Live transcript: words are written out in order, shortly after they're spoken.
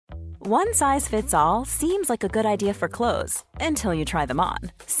One size fits all seems like a good idea for clothes until you try them on.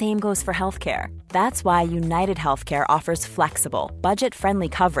 Same goes for healthcare. That's why United Healthcare offers flexible, budget-friendly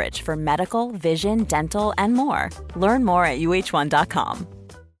coverage for medical, vision, dental, and more. Learn more at uh1.com.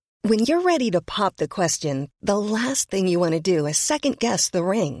 When you're ready to pop the question, the last thing you want to do is second-guess the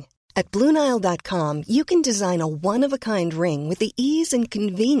ring. At BlueNile.com, you can design a one-of-a-kind ring with the ease and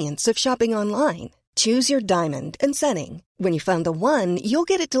convenience of shopping online. Choose your diamond and setting. When you find the one, you'll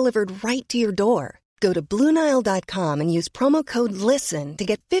get it delivered right to your door. Go to BlueNile.com and use promo code LISTEN to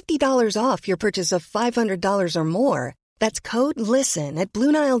get $50 off your purchase of $500 or more. That's code LISTEN at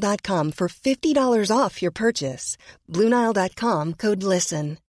BlueNile.com for $50 off your purchase. BlueNile.com, code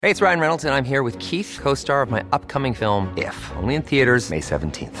LISTEN. Hey, it's Ryan Reynolds, and I'm here with Keith, co-star of my upcoming film, If, only in theaters May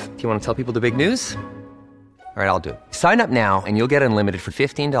 17th. Do you want to tell people the big news? All right, I'll do it. Sign up now and you'll get unlimited for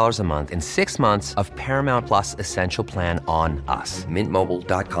 $15 a month and 6 months of Paramount Plus Essential Plan on us.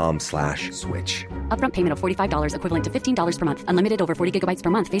 MintMobile.com/switch. Upfront payment of $45 equivalent to $15 per month. Unlimited over 40 gigabytes per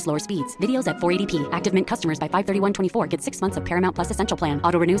month. Face lower speeds. Videos at 480p. Active Mint customers by 531.24 get 6 months of Paramount Plus Essential Plan.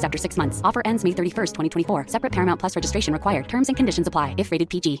 Auto renews after 6 months. Offer ends May 31st, 2024. Separate Paramount Plus registration required. Terms and conditions apply if rated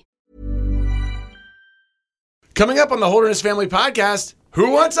PG. Coming up on the Holderness Family Podcast,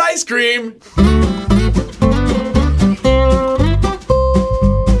 who wants ice cream?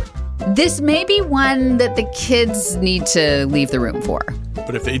 This may be one that the kids need to leave the room for.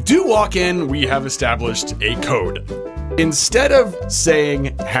 But if they do walk in, we have established a code. Instead of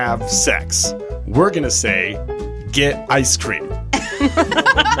saying have sex, we're going to say get ice cream.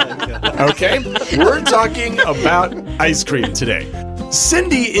 Okay? We're talking about ice cream today.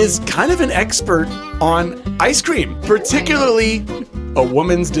 Cindy is kind of an expert on ice cream, particularly a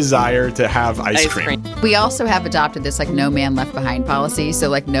woman's desire to have ice cream. We also have adopted this no man left behind policy,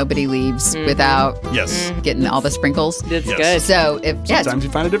 so nobody leaves without getting all the sprinkles. That's good. So if sometimes you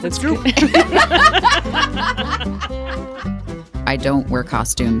find a different scoop. I don't wear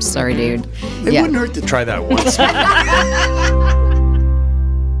costumes. Sorry, dude. It wouldn't hurt to try that once.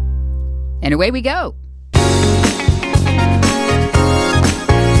 And away we go.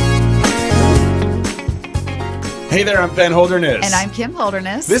 Hey there, I'm Ben Holderness. And I'm Kim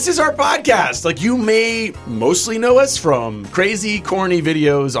Holderness. This is our podcast. You may mostly know us from crazy, corny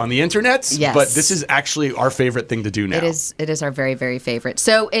videos on the internet. Yes. But this is actually our favorite thing to do now. It is our very, very favorite.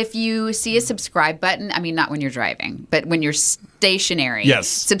 So if you see a subscribe button, not when you're driving, but when you're stationary, yes,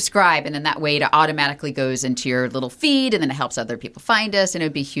 subscribe, and then that way it automatically goes into your little feed, and then it helps other people find us, and it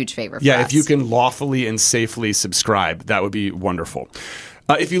would be a huge favor for us. Yeah, if you can lawfully and safely subscribe, that would be wonderful.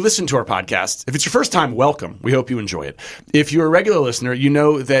 If you listen to our podcast, if it's your first time, welcome. We hope you enjoy it. If you're a regular listener, you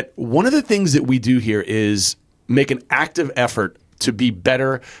know that one of the things that we do here is make an active effort to be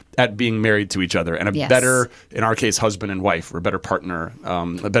better at being married to each other and a better, in our case, husband and wife, or a better partner,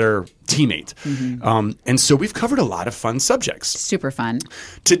 a better teammate. Mm-hmm. And so we've covered a lot of fun subjects. Super fun.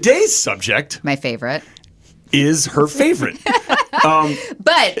 Today's subject, my favorite, is her favorite.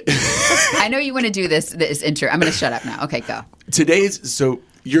 But I know you want to do this intro. I'm going to shut up now. Okay, go. So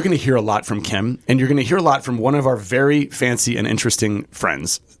you're going to hear a lot from Kim, and you're going to hear a lot from one of our very fancy and interesting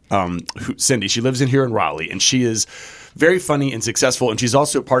friends, Cindy. She lives here in Raleigh, and she is very funny and successful, and she's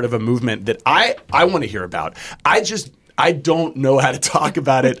also part of a movement that I want to hear about. I don't know how to talk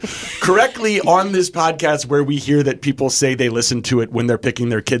about it correctly on this podcast, where we hear that people say they listen to it when they're picking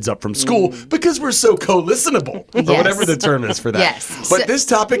their kids up from school because we're so co-listenable, or whatever the term is for that. Yes. But this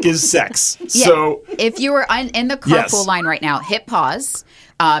topic is sex. Yeah. So if you are in the carpool line right now, hit pause.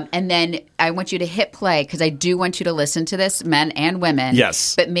 And then I want you to hit play, because I do want you to listen to this, men and women.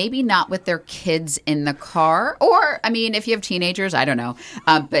 Yes. But maybe not with their kids in the car. Or, if you have teenagers, I don't know.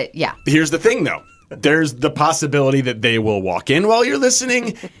 But yeah. Here's the thing, though. There's the possibility that they will walk in while you're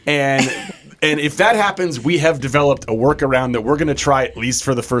listening. And if that happens, we have developed a workaround that we're going to try at least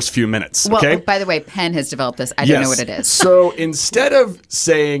for the first few minutes. Okay? Well, by the way, Penn has developed this. I don't know what it is. So instead of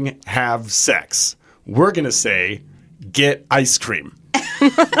saying have sex, we're going to say get ice cream.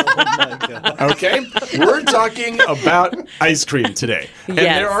 Okay? We're talking about ice cream today. And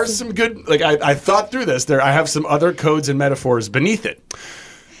there are some good, I thought through this. I have some other codes and metaphors beneath it.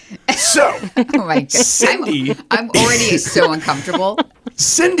 So, oh my God. Cindy, I'm already so uncomfortable.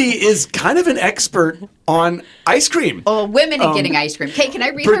 Cindy is kind of an expert on ice cream. Oh, women and getting ice cream. Okay, can I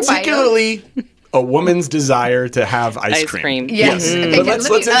read her bio? Particularly a woman's desire to have ice cream. Yes. Okay,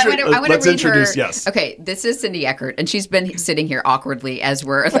 but let's introduce. Yes. Okay, this is Cindy Eckert, and she's been sitting here awkwardly as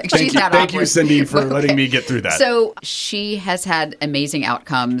we're Thank you, Cindy, for letting me get through that. So she has had amazing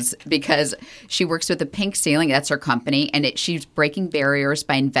outcomes because she works with the Pink Ceiling. That's her company, and she's breaking barriers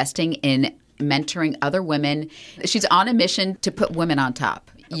by investing in mentoring other women. She's on a mission to put women on top.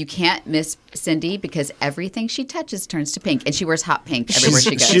 you can't miss Cindy because everything she touches turns to pink, and she wears hot pink everywhere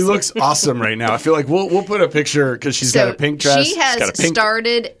she goes. She looks awesome right now. I feel like we'll put a picture because she's got a pink dress. She has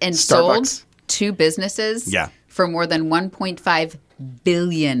started and sold Starbucks. 2 businesses for more than $1.5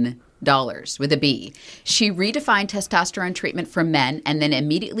 billion. With a B. She redefined testosterone treatment for men and then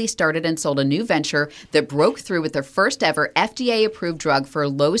immediately started and sold a new venture that broke through with their first ever FDA-approved drug for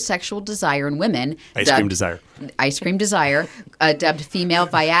low sexual desire in women. Ice Cream Desire, dubbed female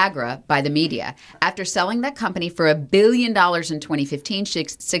Viagra by the media. After selling that company for $1 billion in 2015, she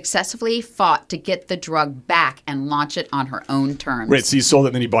successfully fought to get the drug back and launch it on her own terms. Right, so you sold it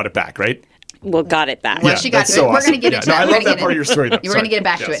and then you bought it back, right? Well, got it back. Well, she got to it. We're going to get into that. I love that part of your story, though. We're going to get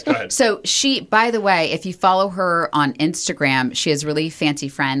back to it. Go ahead. So she, by the way, if you follow her on Instagram, she has really fancy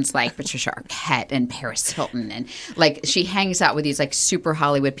friends like Patricia Arquette and Paris Hilton. And like she hangs out with these like super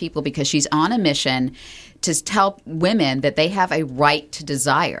Hollywood people because she's on a mission to tell women that they have a right to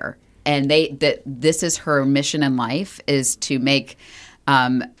desire. And that this is her mission in life is to make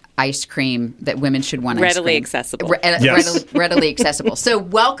ice cream that women should want. Readily accessible. Readily accessible. So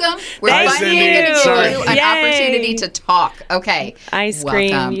welcome. We're Thank finally you. going to give you an Yay. opportunity to talk. Okay. Ice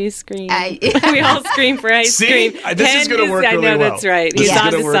Welcome. cream, you scream. We all scream for ice cream. This is going to work really well. I know that's right. This He's is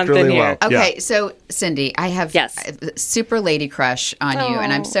gonna onto work something really here. well. Okay, so Cindy, I have a super lady crush on you,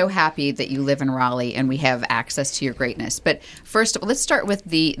 and I'm so happy that you live in Raleigh and we have access to your greatness. But first of all, let's start with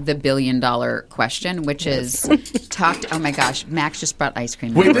the $1 billion question, which is oh my gosh, Max just brought ice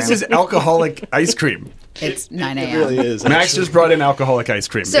cream. Wait, this is alcoholic ice cream. It's 9 a.m. It really is. Max just brought in alcoholic ice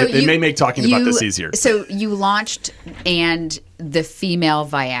cream. So it may make talking about this easier. So you launched the female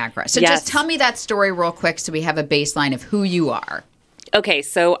Viagra. So just tell me that story real quick so we have a baseline of who you are. Okay,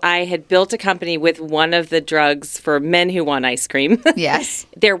 so I had built a company with one of the drugs for men who want ice cream. Yes.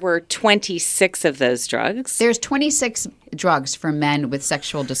 There were 26 of those drugs. There's 26 drugs for men with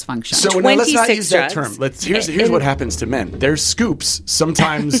sexual dysfunction. So no, let's not use that term. Here's what happens to men. There's scoops.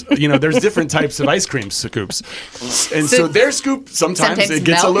 Sometimes, there's different types of ice cream scoops. And so their scoop, sometimes it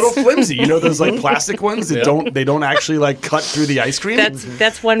gets melts. a little flimsy. Those like plastic ones that don't actually like cut through the ice cream.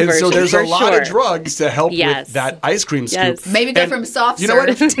 That's one and version. So there's for a lot of drugs to help Yes. with that ice cream scoop. Yes. Maybe go from soft you know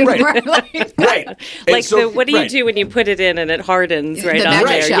what? serve to Right. Right. Like what do you do when you put it in and it hardens right The on magic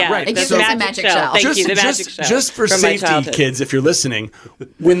there? shell. Yeah, It gives the us a magic shell. Thank you, the magic shell. Just for from my safety, childhood. kids, if you're listening,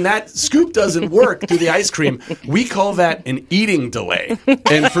 when that scoop doesn't work through the ice cream, we call that an eating delay.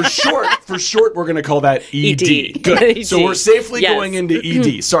 And for short, we're going to call that ED. ED. Good. ED. So we're safely Yes. going into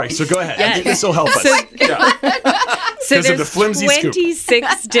ED. Sorry. So go ahead. I think this will help us. So Because of the flimsy scoop.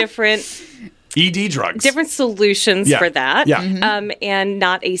 26 different ED drugs. different solutions Yeah. for that. Yeah. Mhm. And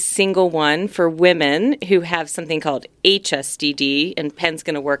not a single one for women who have something called HSDD, and Penn's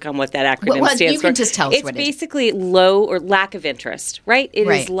going to work on what that acronym Well, stands you for. can just tell us it's what it is. basically low or lack of interest, right? It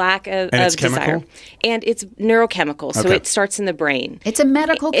Right. is lack of, And it's desire. chemical? And it's neurochemical, so Okay. it starts in the brain. It's a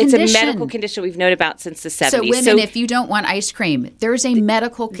medical It's condition. a medical condition we've known about since the 70s. So women, if you don't want ice cream, there's a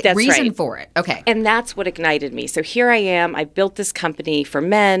medical That's reason right. for it. Okay. And that's what ignited me. So here I am. I built this company for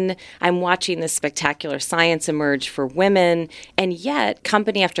men. I'm watching this spectacular science emerge for women. And yet,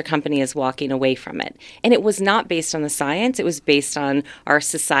 company after company is walking away from it. And it was not based on the science. It was based on our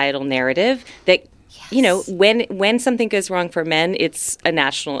societal narrative that, when something goes wrong for men, it's a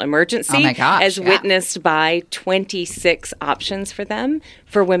national emergency. Oh my gosh, as yeah. witnessed by 26 options for them.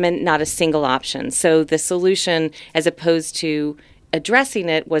 For women, not a single option. So the solution, as opposed to addressing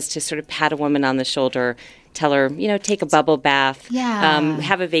it, was to sort of pat a woman on the shoulder, tell her, take a bubble bath,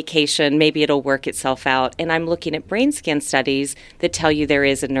 have a vacation, maybe it'll work itself out. And I'm looking at brain scan studies that tell you there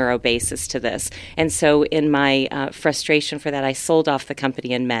is a neuro basis to this. And so in my frustration for that, I sold off the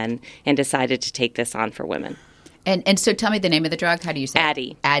company in men and decided to take this on for women. And so tell me the name of the drug. How do you say Addy.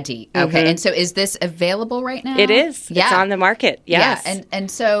 it? Addy. Okay. And so is this available right now? It is. Yeah. It's on the market. Yes. Yeah.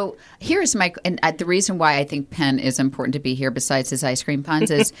 And so here's the reason why I think Penn is important to be here besides his ice cream puns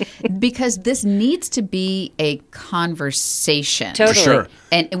is because this needs to be a conversation. Totally. For sure.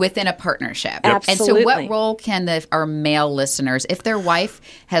 And within a partnership. Absolutely. And so what role can our male listeners, if their wife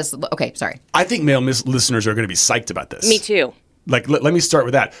has, okay, sorry. I think male listeners are going to be psyched about this. Me too. Like, let me start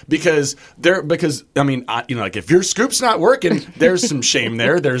with that because like if your scoop's not working, there's some shame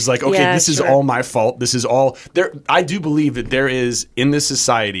there. There's like, okay, Yeah, this is sure. all my fault. This is all there. I do believe that there is in this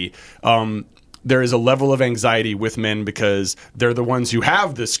society, there is a level of anxiety with men because they're the ones who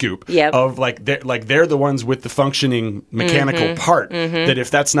have the scoop Yep. of they're the ones with the functioning mechanical part that if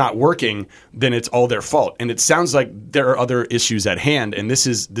that's not working, then it's all their fault. And it sounds like there are other issues at hand. And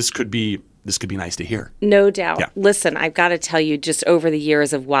this could be this could be nice to hear. No doubt. Yeah. Listen, I've got to tell you, just over the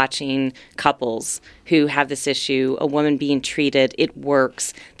years of watching couples who have this issue, a woman being treated, it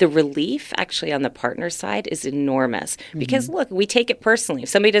works. The relief actually on the partner side is enormous. Because look, we take it personally. If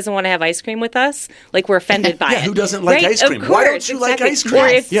somebody doesn't want to have ice cream with us, like we're offended by it. Who doesn't like ice cream? Of Why course, don't you like ice cream? Or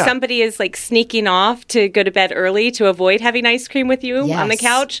if Yeah. somebody is like sneaking off to go to bed early to avoid having ice cream with you on the Yes.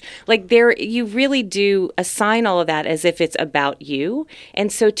 couch, like there, you really do assign all of that as if it's about you.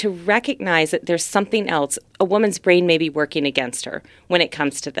 And so to recognize that there's something else, a woman's brain may be working against her when it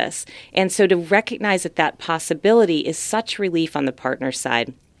comes to this. And so to recognize that that possibility is such relief on the partner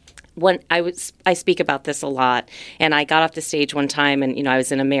side. When I speak about this a lot, and I got off the stage one time, and I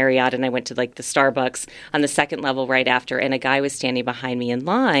was in a Marriott, and I went to like the Starbucks on the second level right after, and a guy was standing behind me in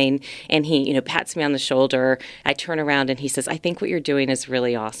line, and he pats me on the shoulder. I turn around, and he says, "I think what you're doing is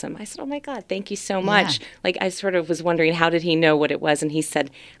really awesome." I said, "Oh my God, thank you so much." Like I sort of was wondering, how did he know what it was? And he said,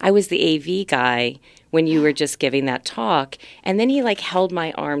 "I was the AV guy when you were just giving that talk." And then he like held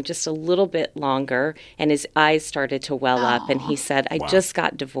my arm just a little bit longer, and his eyes started to well up, and he said, "I just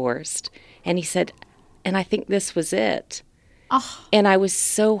got divorced." And he said, "And I think this was it." And I was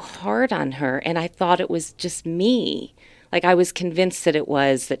so hard on her, and I thought it was just me. Like I was convinced that it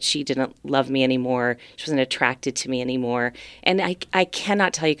was that she didn't love me anymore. She wasn't attracted to me anymore. And I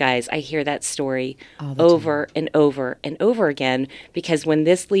cannot tell you guys, I hear that story over and over and over again, because when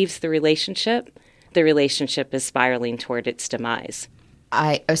this leaves the relationship is spiraling toward its demise.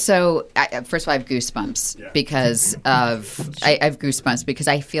 First of all, I have goosebumps because I have goosebumps because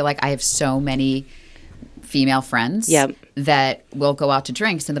I feel like I have so many female friends that will go out to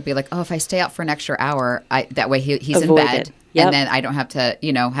drinks, and they'll be like, "Oh, if I stay out for an extra hour, that way he's Avoid in bed." it. Yep. And then I don't have to,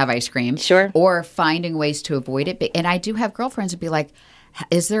 have ice cream. Sure. Or finding ways to avoid it. And I do have girlfriends who be like,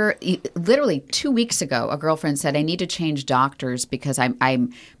 is there literally 2 weeks ago, a girlfriend said, "I need to change doctors because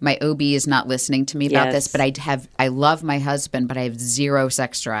my OB is not listening to me about this, but I love my husband, but I have zero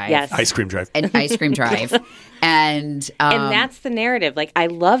sex drive." Yes. Ice cream drive. And ice cream drive. And that's the narrative. Like, I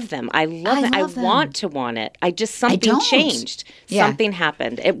love them. I love it. I want to want it. Something don't. changed. Yeah. Something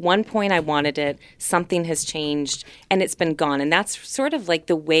happened. At one point I wanted it. Something has changed and it's been gone. And that's sort of like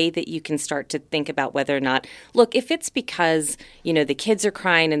the way that you can start to think about whether or not, look, if it's because, the kids are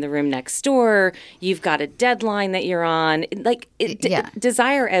crying in the room next door, you've got a deadline that you're on, like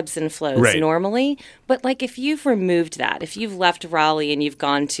desire ebbs and flows normally. But like if you've removed that, if you've left Raleigh and you've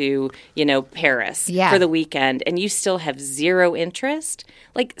gone to, Paris for the weekend, and you still have zero interest,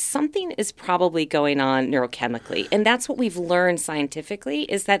 like something is probably going on neurochemically. And that's what we've learned scientifically,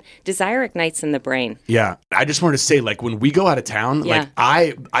 is that desire ignites in the brain. Yeah. I just wanted to say, like, when we go out of town, like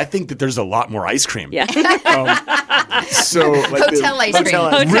I think that there's a lot more ice cream. Yeah. So like hotel ice cream.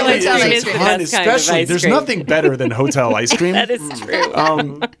 Hotel really ice cream is is the fun, best kind of especially ice there's cream. nothing better than hotel ice cream. That is true.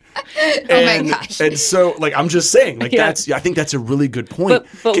 Oh my gosh. And so, like, I'm just saying, like, I think that's a really good point.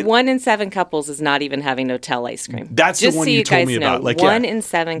 But 1 in 7 couples is not even having hotel ice cream. That's just the one so you told guys me know, about. Like, 1 in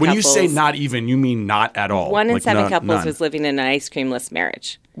 7 when couples. you say not even, you mean not at all. 1 in like, 7 couples none. was living in an ice creamless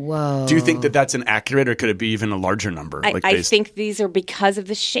marriage. Whoa. Do you think that that's inaccurate, or could it be even a larger number? I think these are because of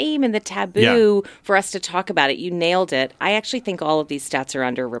the shame and the taboo for us to talk about it. You nailed it. I actually think all of these stats are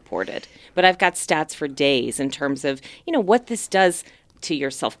underreported. But I've got stats for days in terms of, what this does to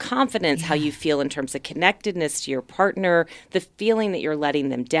your self-confidence, how you feel in terms of connectedness to your partner, the feeling that you're letting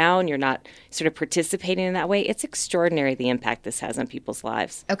them down, you're not sort of participating in that way. It's extraordinary the impact this has on people's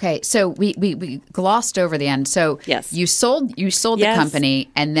lives. Okay, so we glossed over the end. So yes. you sold the company,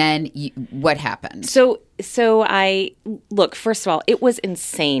 and then what happened? So I look, first of all, it was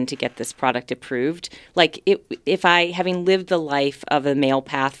insane to get this product approved. Like having lived the life of a male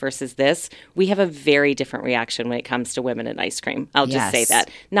path versus this, we have a very different reaction when it comes to women and ice cream. I'll just say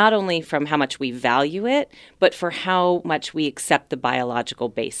that. Not only from how much we value it, but for how much we accept the biological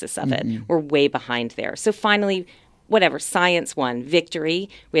basis of it. We're way behind there. So finally, whatever, science won, victory.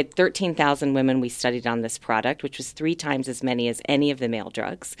 We had 13,000 women we studied on this product, which was 3 times as many as any of the male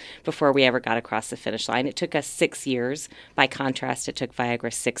drugs before we ever got across the finish line. It took us 6 years. By contrast, it took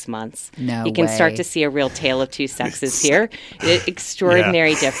Viagra 6 months. You can start to see a real tale of two sexes here.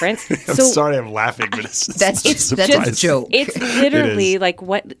 Extraordinary difference. I'm sorry I'm laughing, but that's a joke. It's literally like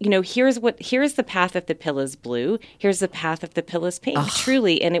what, here's the path if the pill is blue. Here's the path if the pill is pink,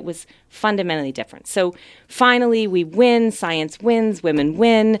 truly. And it was fundamentally different. So finally, we we win, science wins, women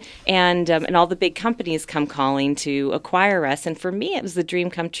win, and all the big companies come calling to acquire us. And for me, it was the dream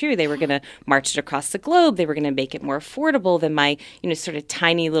come true. They were going to march it across the globe. They were going to make it more affordable than my, sort of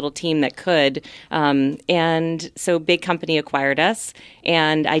tiny little team that could. And so big company acquired us,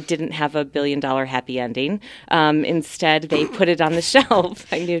 and I didn't have a $1 billion happy ending. Instead, they put it on the shelf.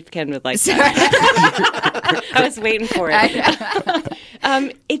 I knew Ken would like that. I was waiting for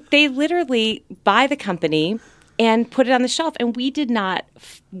it. They literally buy the company and put it on the shelf. And we did not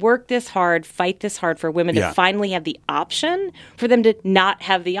work this hard, fight this hard for women to finally have the option, for them to not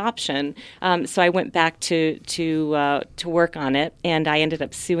have the option. So I went back to work on it, and I ended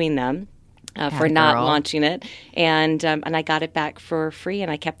up suing them for not launching it. And I got it back for free,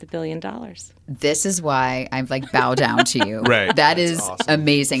 and I kept the $1 billion. This is why I'm bow down to you. Right. That's awesome.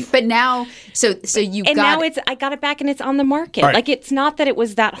 Amazing. But now, so you and got now I got it back and it's on the market. Right. It's not that it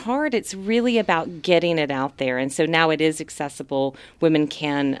was that hard. It's really about getting it out there. And so now it is accessible. Women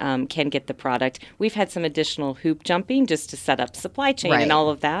can get the product. We've had some additional hoop jumping just to set up supply chain and all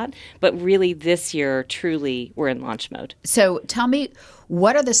of that. But really this year, truly, we're in launch mode. So tell me,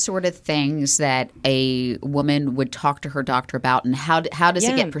 what are the sort of things that a woman would talk to her doctor about, and how does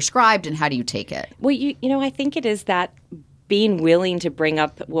it get prescribed, and how do you take it? Well, I think it is that being willing to bring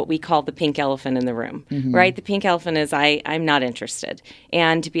up what we call the pink elephant in the room, right? The pink elephant is I'm not interested.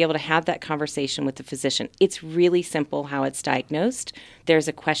 And to be able to have that conversation with the physician, it's really simple how it's diagnosed. There's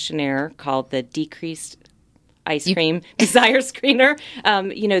a questionnaire called the Decreased Ice Cream Desire Screener.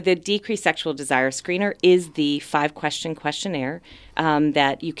 The Decreased Sexual Desire Screener is the 5-question questionnaire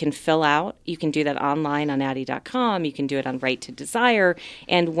that you can fill out. You can do that online on Addie.com. You can do it on Right to Desire.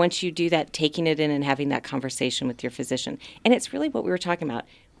 And once you do that, taking it in and having that conversation with your physician. And it's really what we were talking about.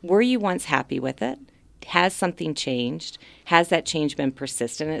 Were you once happy with it? Has something changed? Has that change been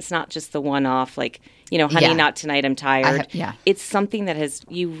persistent? It's not just the one-off, honey, not tonight, I'm tired. It's something that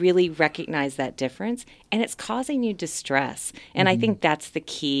you really recognize that difference, and it's causing you distress. And I think that's the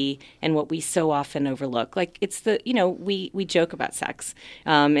key and what we so often overlook. It's we joke about sex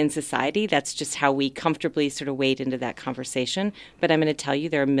in society. That's just how we comfortably sort of wade into that conversation. But I'm going to tell you,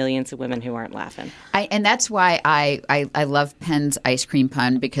 there are millions of women who aren't laughing. And that's why I love Penn's ice cream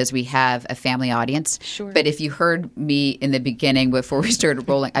pun, because we have a family audience. Sure. But if you heard me in the beginning before we started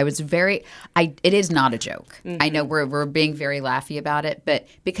rolling, it is not a joke. I know we're being very laughy about it, but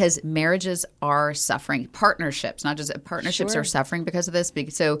because marriages are suffering, partnerships are suffering because of this.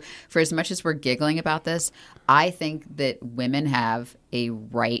 So for as much as we're giggling about this, I think that women have a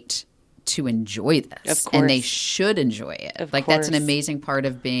right to enjoy this, and they should enjoy it. That's an amazing part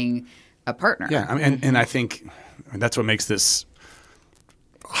of being a partner. Yeah, and I think that's what makes this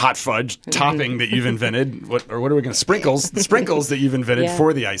hot fudge topping that you've invented. What are we going to sprinkles? The sprinkles that you've invented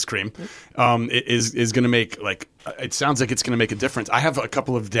for the ice cream is going to make it sounds like it's going to make a difference. I have a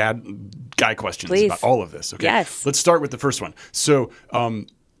couple of guy questions about all of this. Okay, yes. Let's start with the first one. So.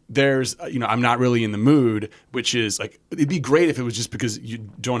 There's, I'm not really in the mood, which is it'd be great if it was just because you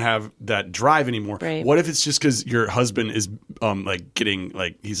don't have that drive anymore. Right. What if it's just because your husband is getting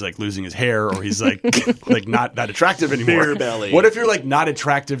he's losing his hair, or he's not that attractive anymore? Beer belly. What if you're not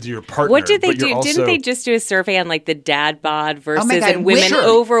attractive to your partner? What did they but do? also... Didn't they just do a survey on the dad bod versus, God, and women sure.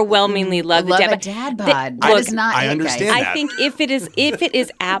 overwhelmingly love the dad bod? dad bod. I understand that. I think if it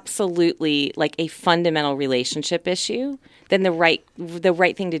is absolutely a fundamental relationship issue, then the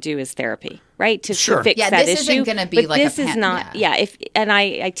right thing to do is therapy, right? To fix that issue. This isn't going to be but this is not. And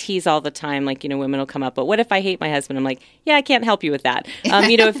I tease all the time, women will come up, but what if I hate my husband? I'm I can't help you with that.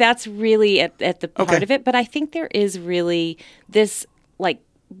 If that's really at the part of it. But I think there is really this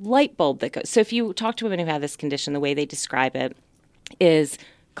light bulb that goes. So if you talk to women who have this condition, the way they describe it is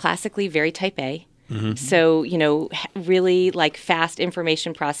classically very type A. Mm-hmm. So, really fast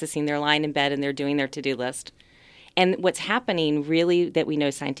information processing. They're lying in bed and they're doing their to-do list. And what's happening really that we know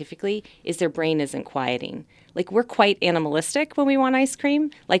scientifically is their brain isn't quieting. We're quite animalistic when we want ice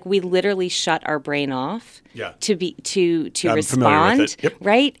cream. We literally shut our brain off to respond,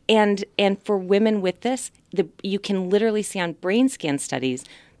 right? And for women with this, you can literally see on brain scan studies,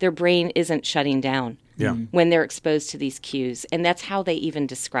 their brain isn't shutting down. When they're exposed to these cues. And that's how they even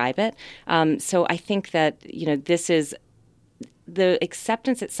describe it. So I think that, this is the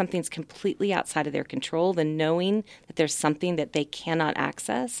acceptance that something's completely outside of their control, the knowing that there's something that they cannot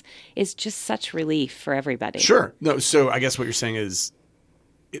access is just such relief for everybody. Sure. No, so I guess what you're saying is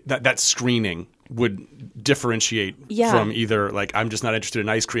that screening would differentiate from either like I'm just not interested in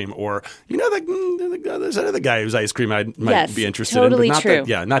ice cream or there's another guy whose ice cream I might be interested totally in. But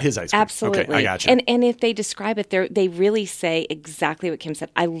true. Not his ice cream. Absolutely. Okay, I gotcha. And if they describe it, they really say exactly what Kim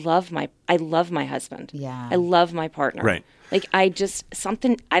said. I love my husband. Yeah. I love my partner. Right. Like I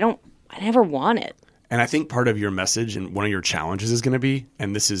never want it. And I think part of your message and one of your challenges is going to be,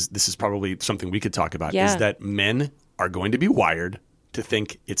 and this is probably something we could talk about, is that men are going to be wired to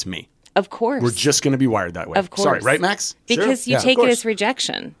think it's me. Of course. We're just going to be wired that way. Of course. Sorry, right, Max? Because Sure. you take it as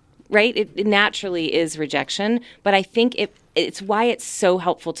rejection, right? It naturally is rejection. But I think it's why it's so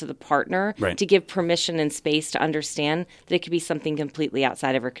helpful to the partner to give permission and space to understand that it could be something completely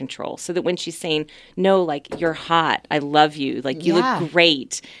outside of her control. So that when she's saying, no, like, you're hot, I love you, like, you look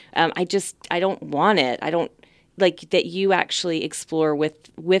great, I don't want it. I don't like that you actually explore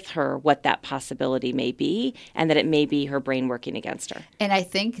with her what that possibility may be and that it may be her brain working against her. And I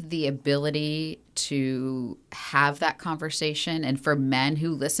think the ability to have that conversation, and for men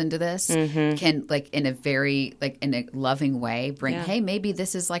who listen to this can, like, in a very, like, in a loving way bring, hey, maybe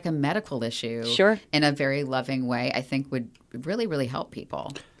this is like a medical issue. Sure. In a very loving way, I think would really, really help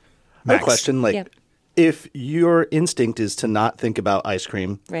people. I have a question. Like, if your instinct is to not think about ice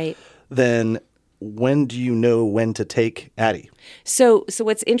cream, right, then when do you know when to take Addie? So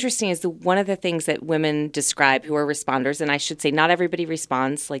what's interesting is one of the things that women describe who are responders, and I should say not everybody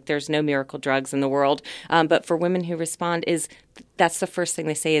responds, like there's no miracle drugs in the world, but for women who respond is that's the first thing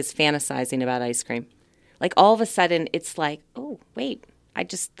they say is fantasizing about ice cream. Like all of a sudden it's like, oh, wait, I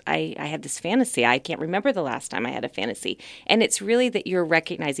had this fantasy. I can't remember the last time I had a fantasy. And it's really that you're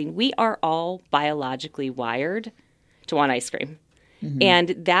recognizing we are all biologically wired to want ice cream. Mm-hmm.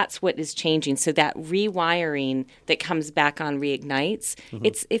 And that's what is changing. So that rewiring that comes back on reignites.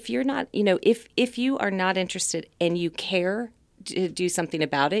 It's if you're not, if you are not interested and you care to do something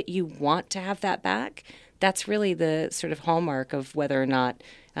about it, you want to have that back. That's really the sort of hallmark of whether or not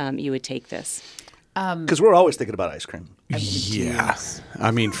you would take this. Because we're always thinking about ice cream. Yeah. I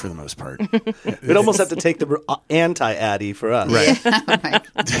mean, for the most part. We'd almost have to take the anti-Addie for us. Right. Oh my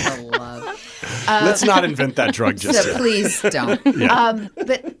God. Let's not invent that drug just yet. Please don't.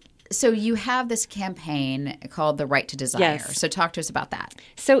 But so you have this campaign called The Right to Desire. Yes. So talk to us about that.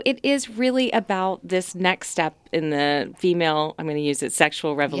 So it is really about this next step in the female, I'm going to use it,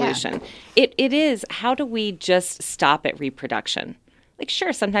 sexual revolution. Yeah. It is, how do we just stop at reproduction? Like,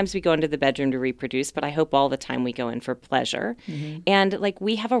 sure, sometimes we go into the bedroom to reproduce, but I hope all the time we go in for pleasure. Mm-hmm. And, like,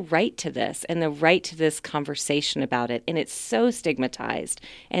 we have a right to this and the right to this conversation about it. And it's so stigmatized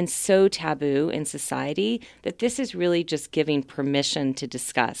and so taboo in society that this is really just giving permission to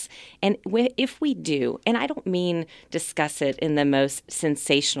discuss. And if we do, and I don't mean discuss it in the most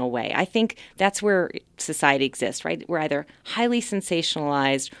sensational way. I think that's where society exists, right? We're either highly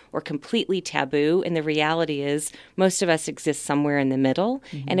sensationalized or completely taboo. And the reality is most of us exist somewhere in the middle.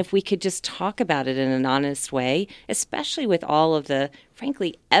 Mm-hmm. And if we could just talk about it in an honest way, especially with all of the,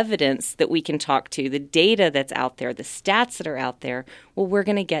 frankly, evidence that we can talk to, the data that's out there, the stats that are out there, well, we're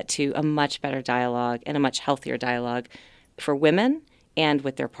going to get to a much better dialogue and a much healthier dialogue for women and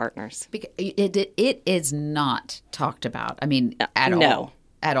with their partners. It is not talked about. I mean, at all.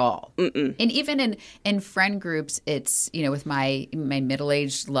 At all. Mm-mm. And even in friend groups, it's, with my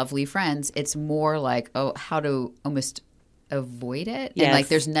middle-aged lovely friends, it's more like, oh, how to almost avoid it. Yes. And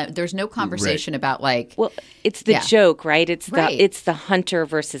like there's no conversation about like, well, it's the joke, right? It's right. It's the hunter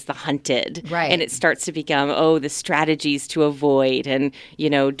versus the hunted. Right. And it starts to become, the strategies to avoid and,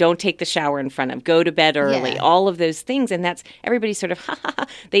 don't take the shower in front of, go to bed early, all of those things. And that's everybody sort of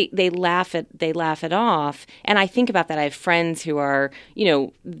they laugh it off. And I think about that. I have friends who are,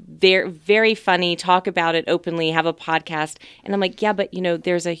 they're very funny, talk about it openly, have a podcast. And I'm like, yeah, but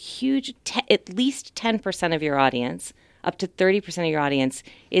there's a huge at least 10% of your audience, up to 30% of your audience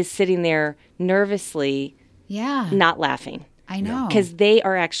is sitting there nervously, not laughing. I know. Because they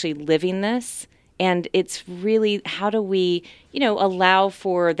are actually living this. And it's really, how do we, allow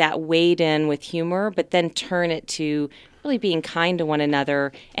for that wade in with humor, but then turn it to really being kind to one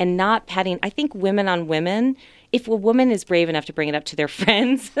another and not patting. I think women on women, if a woman is brave enough to bring it up to their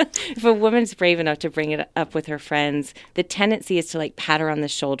friends, if a woman's brave enough to bring it up with her friends, the tendency is to like pat her on the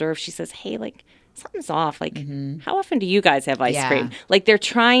shoulder if she says, hey, like, something's off. Like, how often do you guys have ice cream? Like, they're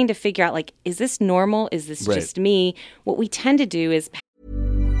trying to figure out, like, is this normal? Is this just me? What we tend to do is...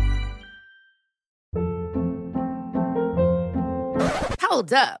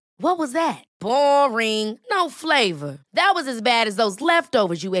 Hold up. What was that? Boring. No flavor. That was as bad as those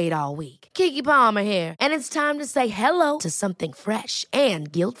leftovers you ate all week. Keke Palmer here, and it's time to say hello to something fresh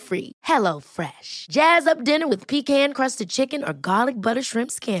and guilt-free. Hello Fresh. Jazz up dinner with pecan-crusted chicken or garlic butter shrimp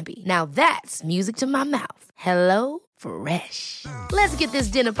scampi. Now that's music to my mouth. Hello Fresh. Let's get this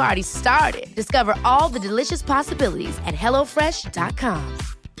dinner party started. Discover all the delicious possibilities at hellofresh.com.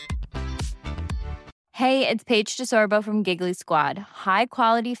 Hey, it's Paige DeSorbo from Giggly Squad. High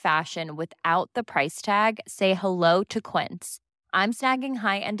quality fashion without the price tag. Say hello to Quince. I'm snagging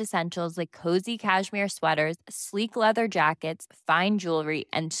high-end essentials like cozy cashmere sweaters, sleek leather jackets, fine jewelry,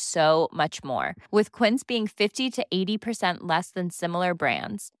 and so much more. With Quince being 50 to 80% less than similar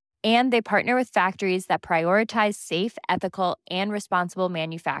brands. And they partner with factories that prioritize safe, ethical, and responsible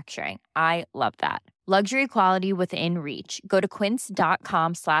manufacturing. I love that. Luxury quality within reach. Go to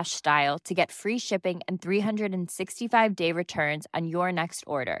quince.com/style to get free shipping and 365-day returns on your next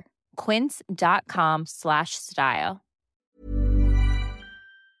order. Quince.com/style.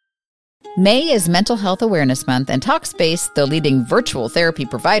 May is Mental Health Awareness Month, and Talkspace, the leading virtual therapy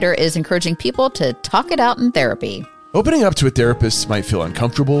provider, is encouraging people to talk it out in therapy. Opening up to a therapist might feel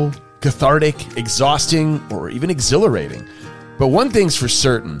uncomfortable, cathartic, exhausting, or even exhilarating. But one thing's for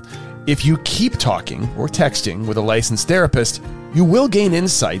certain. If you keep talking or texting with a licensed therapist, you will gain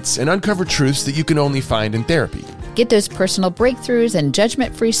insights and uncover truths that you can only find in therapy. Get those personal breakthroughs and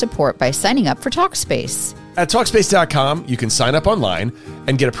judgment-free support by signing up for Talkspace. At Talkspace.com, you can sign up online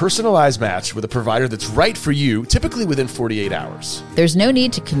and get a personalized match with a provider that's right for you, typically within 48 hours. There's no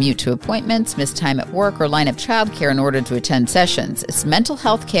need to commute to appointments, miss time at work, or line up childcare in order to attend sessions. It's mental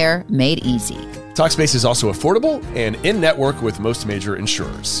health care made easy. Talkspace is also affordable and in-network with most major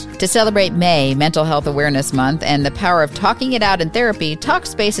insurers. To celebrate May, Mental Health Awareness Month, and the power of talking it out in therapy,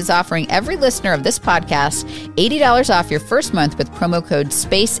 Talkspace is offering every listener of this podcast $80 off your first month with promo code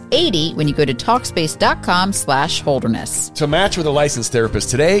SPACE80 when you go to Talkspace.com/Holderness. To match with a licensed therapist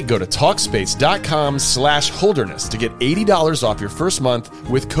today, go to Talkspace.com/Holderness to get $80 off your first month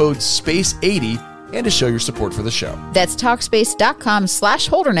with code SPACE80 and to show your support for the show. That's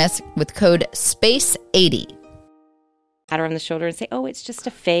Talkspace.com/Holderness with code SPACE80. Pat her on the shoulder and say, oh, it's just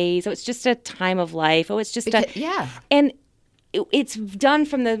a phase. Oh, it's just a time of life. Oh, it's just Yeah. And it's done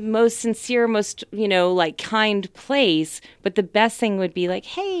from the most sincere, most, kind place. But the best thing would be like,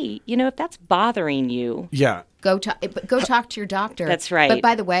 hey, if that's bothering you. Yeah. Go talk to your doctor. That's right. But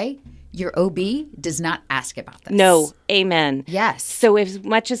by the way, your OB does not ask about this. No. Amen. Yes. So as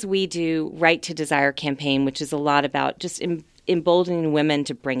much as we do Right to Desire campaign, which is a lot about just emboldening women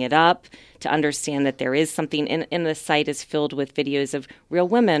to bring it up, to understand that there is something, and the site is filled with videos of real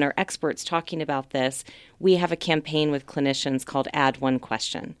women or experts talking about this, we have a campaign with clinicians called Add One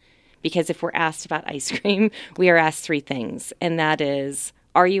Question. Because if we're asked about ice cream, we are asked three things, and that is,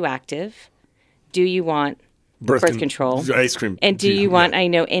 are you active? Do you want birth control, ice cream, and do you want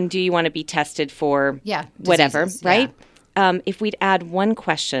to be tested for whatever, diseases, right? Yeah. If we'd add one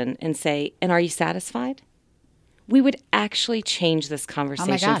question and say, and are you satisfied? We would actually change this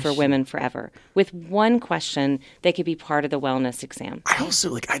conversation for women forever. With one question that could be part of the wellness exam. I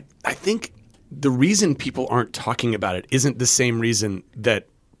also I think the reason people aren't talking about it isn't the same reason that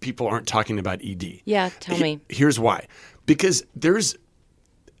people aren't talking about ED. Yeah, tell me. Here's why. Because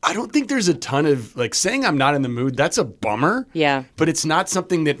I don't think there's a ton of saying I'm not in the mood. That's a bummer. Yeah. But it's not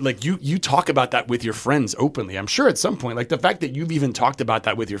something that you talk about that with your friends openly. I'm sure at some point, the fact that you've even talked about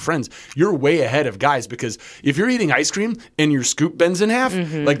that with your friends, you're way ahead of guys, because if you're eating ice cream and your scoop bends in half,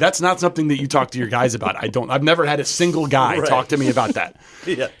 that's not something that you talk to your guys about. I've never had a single guy talk to me about that.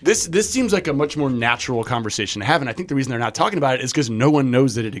 Yeah. This seems like a much more natural conversation to have. And I think the reason they're not talking about it is because no one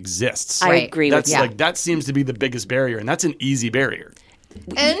knows that it exists. I agree with you. That seems to be the biggest barrier. And that's an easy barrier.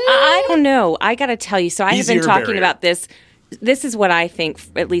 I don't know. I got to tell you. So I have been talking about this. This is what I think,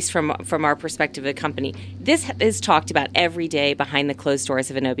 at least from our perspective of the company. This is talked about every day behind the closed doors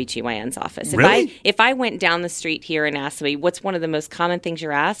of an OBGYN's office. Really? If I went down the street here and asked somebody, what's one of the most common things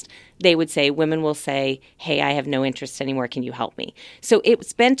you're asked? They would say, women will say, hey, I have no interest anymore. Can you help me? So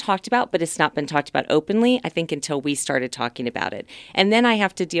it's been talked about, but it's not been talked about openly, I think, until we started talking about it. And then I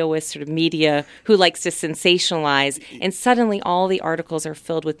have to deal with sort of media who likes to sensationalize, and suddenly all the articles are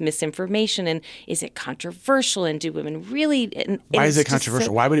filled with misinformation. And is it controversial? And do women really? Why is it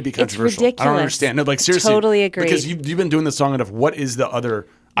controversial? Why would it be controversial? It's ridiculous. I don't understand. No, seriously. Totally agree. Because you've been doing this long enough. What is the other?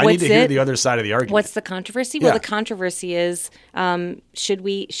 I need to hear the other side of the argument. What's the controversy? Yeah. Well, the controversy is should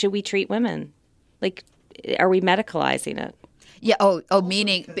we treat women? Are we medicalizing it? Yeah. Oh,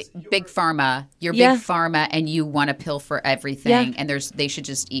 meaning big pharma. You're big pharma, and you want a pill for everything, and they should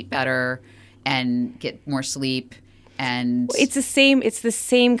just eat better and get more sleep And it's the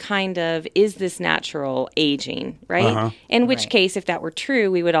same kind of, is this natural aging, right? In which case, if that were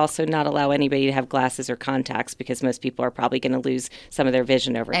true, we would also not allow anybody to have glasses or contacts because most people are probably going to lose some of their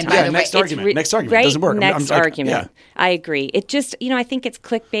vision over time. by the way, next argument. Next argument. Right? It doesn't work. Next I'm argument. I agree. It just, I think it's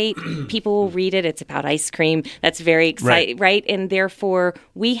clickbait. People will read it. It's about ice cream. That's very exciting, right? And therefore,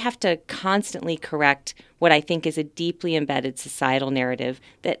 we have to constantly correct what I think is a deeply embedded societal narrative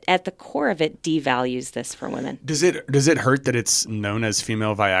that at the core of it devalues this for women. Does it hurt that it's known as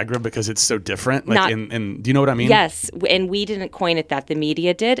female Viagra because it's so different? Like, do you know what I mean? Yes, and we didn't coin it that. The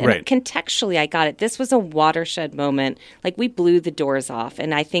media did. And contextually, I got it. This was a watershed moment. Like, we blew the doors off.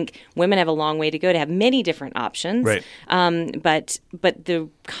 And I think women have a long way to go to have many different options. Right. But the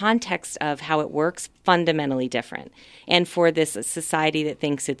context of how it works, fundamentally different. And for this society that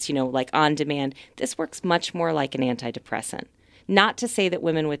thinks it's, like on demand, this works much more like an antidepressant. Not to say that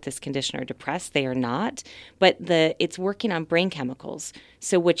women with this condition are depressed, they are not, but it's working on brain chemicals.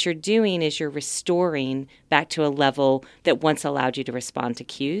 So what you're doing is you're restoring back to a level that once allowed you to respond to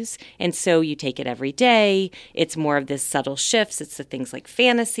cues. And so you take it every day. It's more of this subtle shifts. It's the things like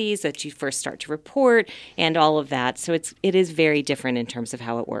fantasies that you first start to report and all of that. So it is very different in terms of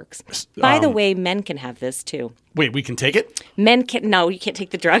how it works. By the way, men can have this too. Wait, we can take it? Men can. No, you can't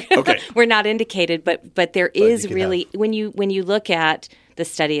take the drug. Okay. We're not indicated, but there is really when you look at the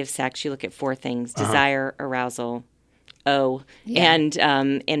study of sex, you look at four things: desire, arousal, and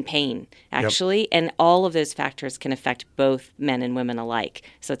pain, actually. And all of those factors can affect both men and women alike.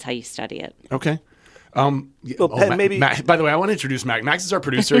 So it's how you study it. Okay. Maybe. By the way, I want to introduce Max. Max is our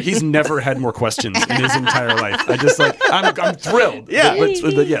producer. He's never had more questions in his entire life. I'm thrilled. Yeah.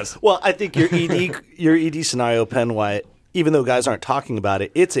 But yes. Well, I think your ED scenario, Penn White, even though guys aren't talking about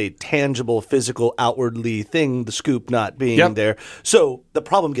it, it's a tangible, physical, outwardly thing, the scoop not being there. So the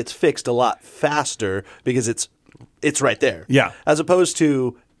problem gets fixed a lot faster because it's right there. Yeah. As opposed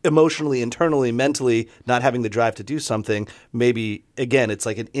to emotionally, internally, mentally not having the drive to do something. Maybe, again, it's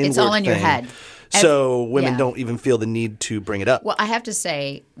like an inward thing. It's all in your head. So women don't even feel the need to bring it up. Well, I have to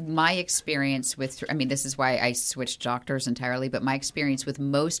say, my experience with, this is why I switched doctors entirely, but my experience with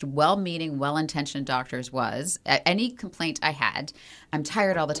most well-meaning, well-intentioned doctors was, any complaint I had, I'm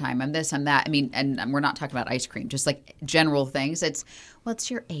tired all the time, I'm this, I'm that. And we're not talking about ice cream, just like general things. It's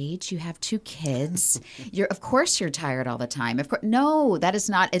your age, you have 2 kids. Of course you're tired all the time. Of course, no, that is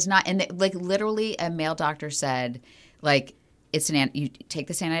not, it's not. And literally a male doctor said, you take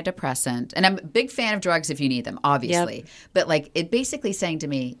this antidepressant, and I'm a big fan of drugs if you need them, obviously. But it basically saying to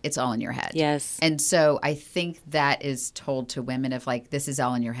me, it's all in your head. Yes. And so I think that is told to women of this is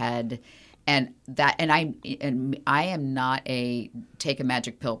all in your head, and I am not a take a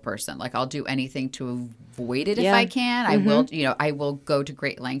magic pill person. I'll do anything to avoid it if I can. I will go to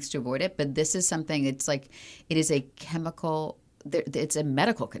great lengths to avoid it. But this is something. It is a chemical. It's a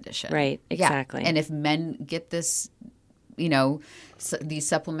medical condition. Right. Exactly. Yeah. And if men get this. These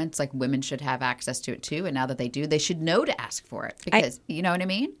supplements, women should have access to it too. And now that they do, they should know to ask for it because, you know what I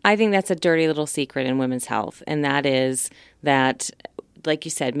mean? I think that's a dirty little secret in women's health. And that is that, like you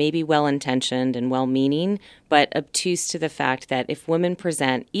said, maybe well-intentioned and well-meaning, but obtuse to the fact that if women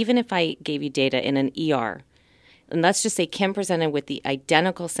present, even if I gave you data in an ER, and let's just say Kim presented with the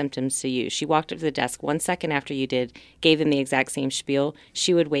identical symptoms to you. She walked up to the desk 1 second after you did, gave them the exact same spiel.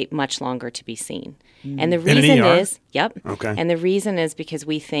 She would wait much longer to be seen. And the reason is, Okay. And the reason is because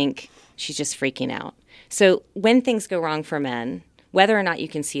we think she's just freaking out. So when things go wrong for men, whether or not you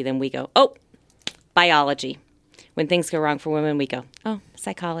can see them, we go, oh, biology. When things go wrong for women, we go, oh,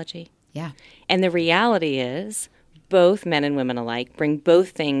 psychology. Yeah. And the reality is, both men and women alike bring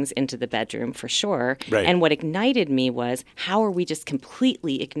both things into the bedroom for sure. Right. And what ignited me was, how are we just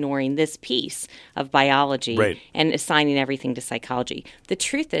completely ignoring this piece of biology and assigning everything to psychology? The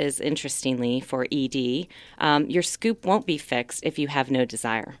truth is, interestingly, for ED, your scoop won't be fixed if you have no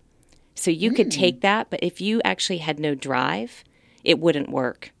desire. So you could take that, but if you actually had no drive, it wouldn't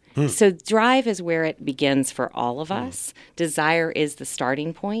work. So drive is where it begins for all of us. Desire is the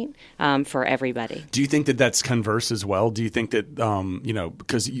starting point for everybody. Do you think that that's converse as well? Do you think that,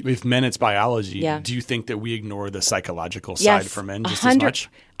 because if men it's biology, do you think that we ignore the psychological side for men just as much?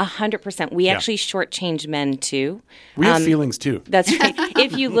 100%. We actually shortchange men too. We have feelings too. That's right.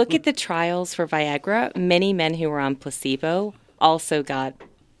 If you look at the trials for Viagra, many men who were on placebo also got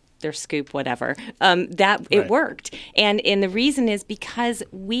their scoop, whatever, it worked. And the reason is because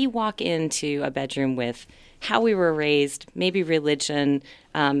we walk into a bedroom with how we were raised, maybe religion,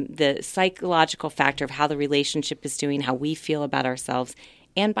 the psychological factor of how the relationship is doing, how we feel about ourselves,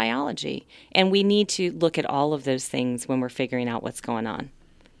 and biology. And we need to look at all of those things when we're figuring out what's going on.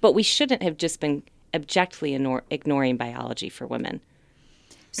 But we shouldn't have just been objectively ignoring biology for women.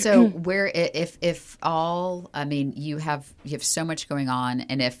 So where if all, I mean, you have so much going on,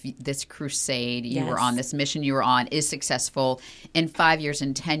 and if this crusade you were on, this mission you were on, is successful in 5 years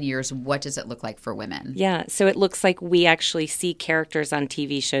and 10 years, what does it look like for women? Yeah, so it looks like we actually see characters on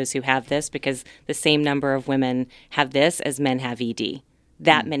TV shows who have this, because the same number of women have this as men have ED.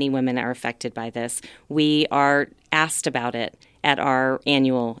 That many women are affected by this. We are asked about it at our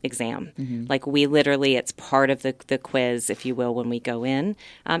annual exam. Like, we literally, it's part of the quiz, if you will, when we go in.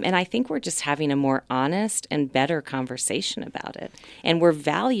 And I think we're just having a more honest and better conversation about it. And we're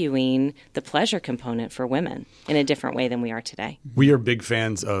valuing the pleasure component for women in a different way than we are today. We are big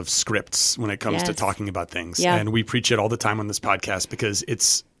fans of scripts when it comes to talking about things. Yeah. And we preach it all the time on this podcast because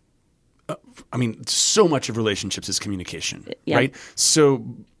it's, so much of relationships is communication, right? So,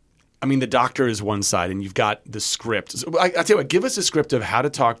 I mean, the doctor is one side, and you've got the script. So I tell you what, give us a script of how to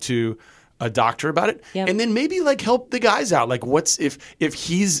talk to a doctor about it, and then maybe like help the guys out. Like, what's if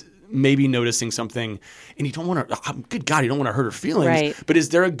he's maybe noticing something, and you don't want to. Good God, you don't want to hurt her feelings. Right. But is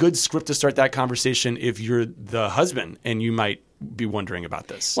there a good script to start that conversation if you're the husband and you might be wondering about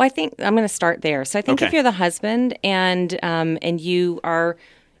this? Well, I think I'm going to start there. So I think if you're the husband and you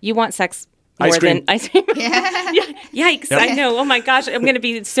want sex more than ice cream. Yikes. I know. Oh my gosh. I'm going to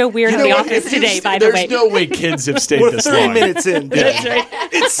be so weird in the office today, by the way. There's no way kids have stayed We're this 30 long. minutes in. That's right.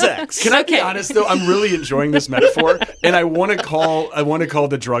 It's sex. Can I be honest though? I'm really enjoying this metaphor, and I want to call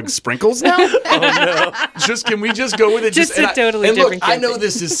the drug sprinkles now. Can we just go with it? Just a totally different look, I know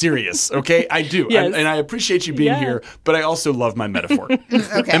this is serious. Okay, I do, Yes. and I appreciate you being here, but I also love my metaphor.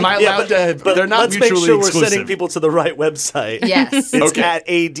 Okay. Am I allowed to? But They're not let's mutually make sure exclusive. we're sending people to the right website. Yes. It's at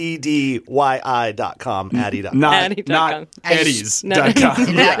addyi.com, addy.com. Not Eddie's.com.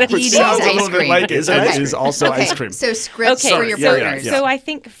 Not Which Eddie's sounds a ice little bit cream. like it. Okay. It is also ice cream. So scripts for your Yeah, partners. yeah. So I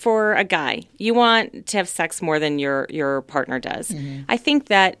think for a guy, you want to have sex more than your partner does. I think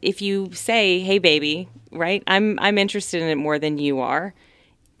that if you say, "Hey, baby," right? I'm interested in it more than you are.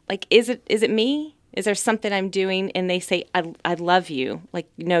 Like, is it me? Is there something I'm doing? And they say, I love you. Like,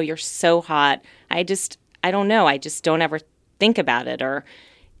 no, you're so hot. I don't know. I just don't ever think about it. Or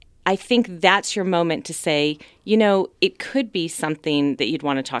I think that's your moment to say, it could be something that you'd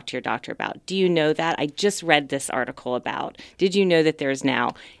want to talk to your doctor about. Do you know that? I just read this article about. Did you know that there's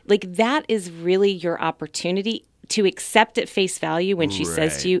now? Like, that is really your opportunity to accept at face value when she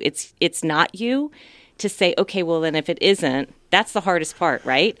says to you, it's not you, to say, okay, well, then if it isn't, that's the hardest part,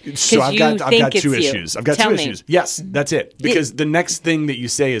 right? So I've got two issues. I've got Tell two me. issues. Yes, that's it. Because the next thing that you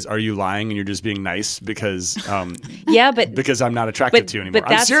say is, "Are you lying?" and you're just being nice because because I'm not attractive to you anymore.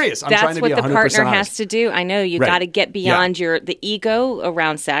 I'm serious. I'm trying to be 100% That's what the partner honest. has to do. I know you got to get beyond the ego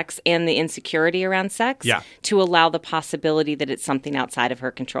around sex and the insecurity around sex to allow the possibility that it's something outside of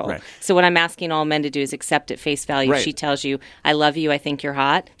her control. Right. So what I'm asking all men to do is accept at face value. Right. She tells you, "I love you. I think you're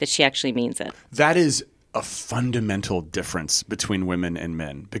hot," that she actually means it. That is a fundamental difference between women and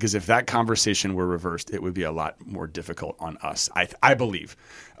men, because if that conversation were reversed, it would be a lot more difficult on us. I believe,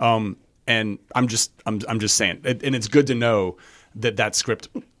 and I'm just saying, and it's good to know that script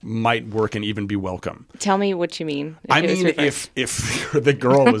might work and even be welcome. Tell me what you mean. I mean, if the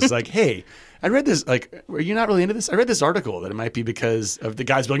girl was like, "Hey, I read this. Like, are you not really into this? I read this article that it might be because of the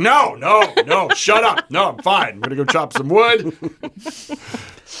guys being like, no, shut up. No, I'm fine. I'm gonna go chop some wood."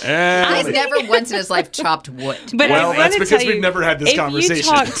 He's never once in his life chopped wood. But well, that's because we've never had this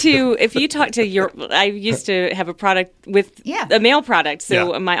conversation. If you talk to I used to have a product with a male product,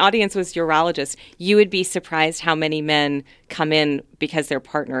 so my audience was urologists. You would be surprised how many men come in because their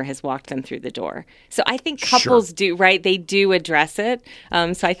partner has walked them through the door. So I think couples do, right? They do address it.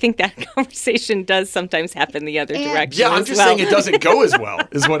 So I think that conversation does sometimes happen the other direction. Yeah, I'm just saying it doesn't go as well,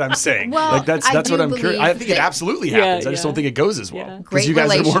 is what I'm saying. Well, like that's what I'm curious. I think it absolutely happens. I just don't think it goes as well because you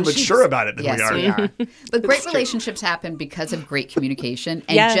guys are more mature about it than we are. Yes, we are. But great relationships happen because of great communication,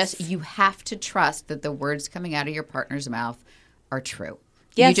 and just you have to trust that the words coming out of your partner's mouth are true.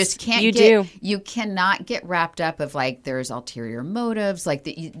 Yes, you just can't you cannot get wrapped up of like there's ulterior motives like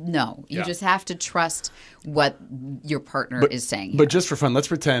that. You just have to trust what your partner is saying. But just for fun, let's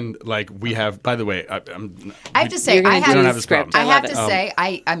pretend like we have. By the way, I have to say I don't have this problem. I have to say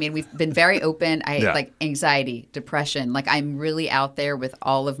I mean we've been very open. Like anxiety, depression. Like I'm really out there with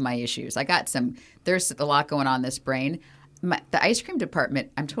all of my issues. There's a lot going on in this brain. The ice cream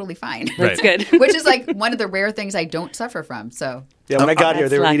department, I'm totally fine. That's good. Which is like one of the rare things I don't suffer from. So yeah, when I got here,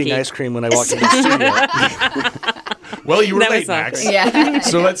 they were eating ice cream when I walked into the studio. Well, you were late, Max. Yeah.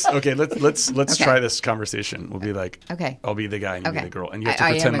 So let's try this conversation. We'll be like, okay, I'll be the guy and you be the girl, and you have to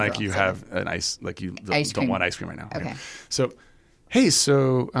pretend like you have an ice, like you don't want ice cream right now. Okay. So, hey,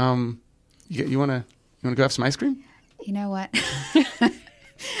 You want to go have some ice cream? You know what?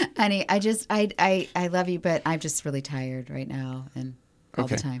 Honey, I love you, but I'm just really tired right now and all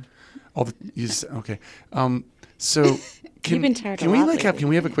the time. Okay. So You've been tired can a we lot like have lately. can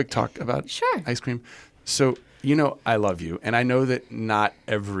we have a quick talk about ice cream? So I love you, and I know that not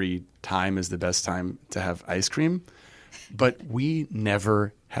every time is the best time to have ice cream, but we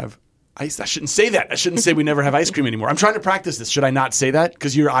never have ice. I shouldn't say that. I shouldn't say we never have ice cream anymore. I'm trying to practice this. Should I not say that?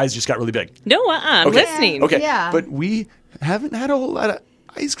 Because your eyes just got really big. No, I'm Okay. listening. Okay, Yeah. but we haven't had a whole lot of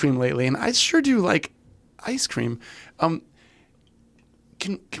ice cream lately, and I sure do like ice cream.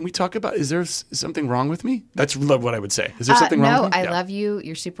 Can we talk about? Is there something wrong with me? That's what I would say. Is there something wrong? No, with me? I Yeah. love you.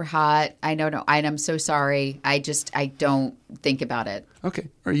 You're super hot. I know. No, I'm so sorry. I don't think about it. Okay.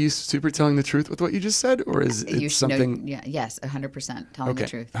 Are you super telling the truth with what you just said, or is it You should know. something? Yes, 100% telling the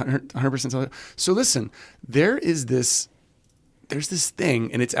truth. 100% telling. So listen, there's this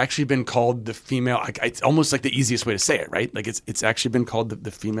thing, and it's actually been called the female. It's almost like the easiest way to say it, right? Like it's actually been called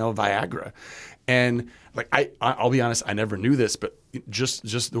the female Viagra, and like I'll be honest, I never knew this, but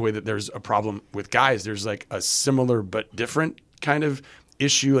just the way that there's a problem with guys, there's like a similar but different kind of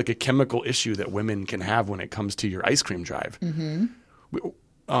issue, like a chemical issue that women can have when it comes to your ice cream drive. Mm-hmm.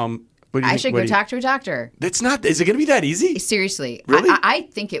 I should go talk to a doctor. It's not. Is it going to be that easy? Seriously, Really? I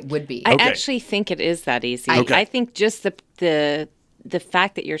think it would be. I Okay. actually think it is that easy. Okay. I think just the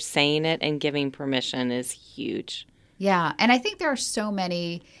fact that you're saying it and giving permission is huge. Yeah, and I think there are so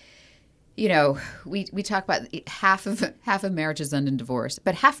many. We talk about half of marriages end in divorce,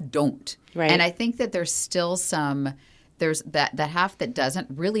 but half don't. Right. And I think that there's still there's that half that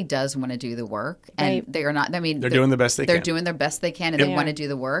really does want to do the work, and Right. they are not. I mean, They're doing the best they They're can. doing their best they can, and they want to do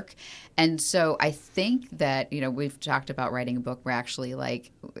the work. And so I think that we've talked about writing a book. We're actually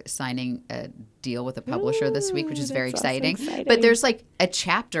like signing a deal with a publisher this week, which is very exciting. But there's like a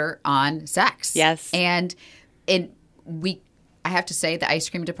chapter on sex. Yes. And I have to say the ice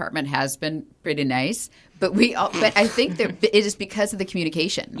cream department has been pretty nice, but I think that it is because of the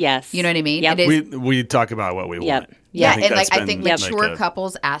communication. Yes. You know what I mean? Yep. It is, We talk about what we Yep. want. yeah, think and that's I think been mature a-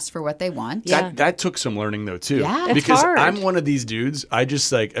 couples ask for what they want. Yeah. That took some learning though too. Yeah. It's because hard. I'm one of these dudes. I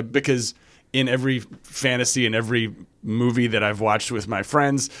just because in every fantasy and every movie that I've watched with my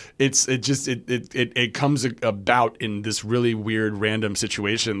friends, it comes about in this really weird random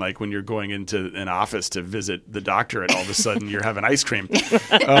situation, like when you're going into an office to visit the doctor, and all of a sudden you're having ice cream.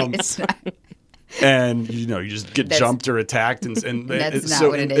 It's not, And you just get jumped or attacked, and that's not so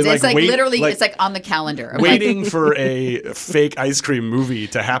what it is. It's like literally, it's like on the calendar. I'm waiting for a fake ice cream movie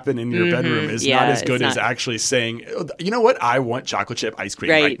to happen in your bedroom is Yeah, not as it's good as not. actually saying, "Oh, you know what, I want chocolate chip ice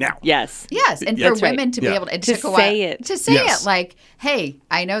cream right now." Yes. Yes, and Yeah. for That's right. women to be Yeah. able to, it To took a while say it. to say Yes. it like, hey,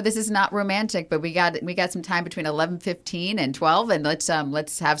 I know this is not romantic, but we got some time between 11:15 and 12, and let's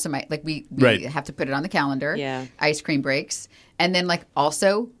have some we Right. have to put it on the calendar. Yeah. Ice cream breaks, and then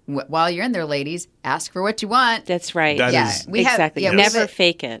also while you're in there, ladies, ask for what you want. That's right. That yeah, is- we have Exactly. yeah, we Never have it-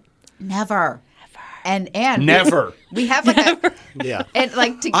 fake it. never. And Never. we have like a Yeah. and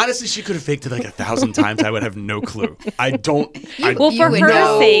like to Honestly, she could have faked it like 1,000 times. I would have no clue. I don't. Well, You for would her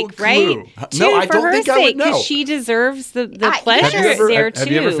know. sake, Clue. right? No, I for don't her think I would sake, know. she deserves the I- pleasure Have you Have you, there ever, too.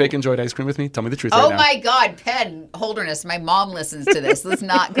 have you ever fake enjoyed ice cream with me? Tell me the truth right oh now. my God, Penn Holderness, my mom listens to this. Let's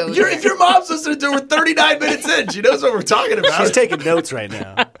not go there. If your mom's listening to it, we're 39 minutes in. She knows what we're talking about. She's taking notes right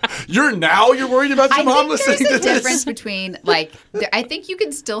now. You're worried about your I mom think listening there's to a this. difference between I think you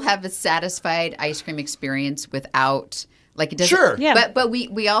can still have a satisfied ice cream experience without it doesn't. Sure. Yeah. But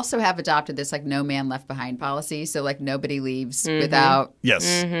we also have adopted this no man left behind policy. So nobody leaves without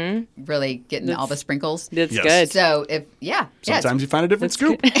Yes. really getting all the sprinkles. That's Yes. good. So Sometimes you find a different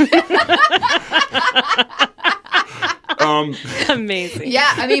scoop. Amazing.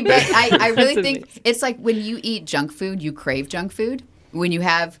 yeah. I mean, but I really That's think amazing. it's like when you eat junk food, you crave junk food. When you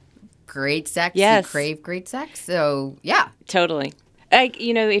have great sex, Yes. you crave great sex. So yeah. Totally.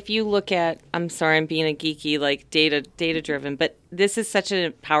 If you look at, I'm sorry, I'm being a geeky, data driven, but this is such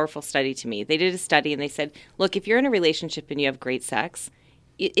a powerful study to me. They did a study and they said, look, if you're in a relationship and you have great sex,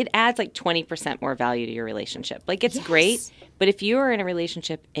 it adds 20% more value to your relationship. It's great, but if you are in a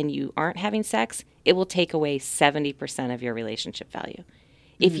relationship and you aren't having sex, it will take away 70% of your relationship value.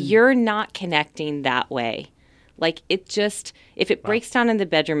 If you're not connecting that way, if it breaks down in the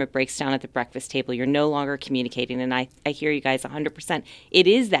bedroom, it breaks down at the breakfast table. You're no longer communicating. And I hear you guys 100%. It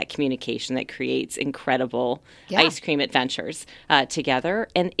is that communication that creates incredible ice cream adventures together.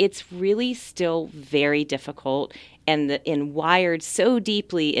 And it's really still very difficult. and wired so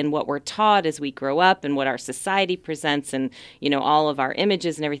deeply in what we're taught as we grow up and what our society presents and, all of our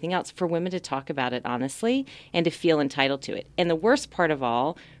images and everything else, for women to talk about it honestly and to feel entitled to it. And the worst part of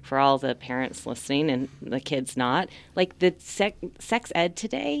all, for all the parents listening and the kids not, like the sex ed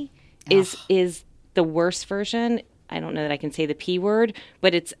today is the worst version. I don't know that I can say the P word,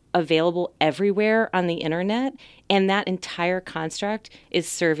 but it's available everywhere on the internet. And that entire construct is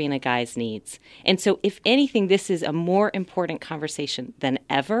serving a guy's needs. And so if anything, this is a more important conversation than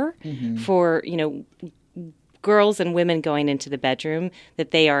ever for, girls and women going into the bedroom,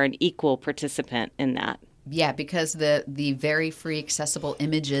 that they are an equal participant in that. Yeah, because the very free, accessible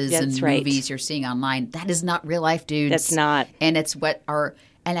images and movies you're seeing online, that is not real life, dudes. That's not. And it's what our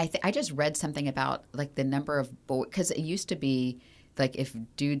 – and I just read something about like the number of boys – because it used to be like if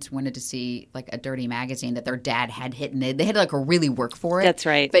dudes wanted to see like a dirty magazine that their dad had hidden, they had to like really work for it. That's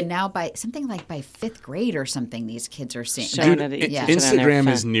right. But now by fifth grade or something, these kids are seeing –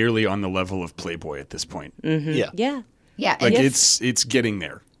 Instagram is nearly on the level of Playboy at this point. Yeah. Yeah. Like it's getting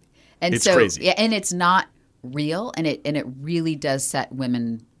there. And it's so, crazy. Yeah, and it's not real, and it really does set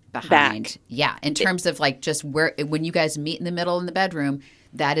women behind. Back. Yeah, in terms of like just when you guys meet in the middle in the bedroom,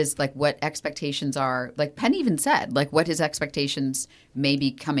 that is like what expectations are. Like Penn even said, like what his expectations may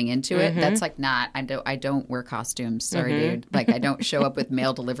be coming into it. That's like not. I don't wear costumes. Sorry, dude. Like I don't show up with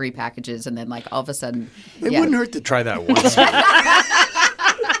mail delivery packages, and then like all of a sudden, it wouldn't hurt to try that once.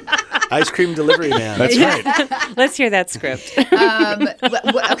 Ice cream delivery man. That's right. Let's hear that script. Okay.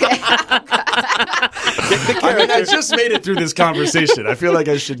 I just made it through this conversation. I feel like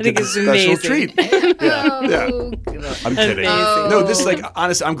I should get a special treat. Yeah. I'm kidding. No, this is like,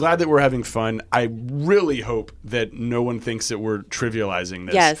 honestly, I'm glad that we're having fun. I really hope that no one thinks that we're trivializing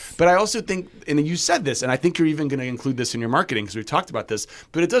this. Yes. But I also think, and you said this, and I think you're even going to include this in your marketing because we've talked about this,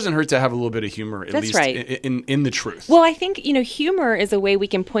 but it doesn't hurt to have a little bit of humor, at least in the truth. Well, I think, humor is a way we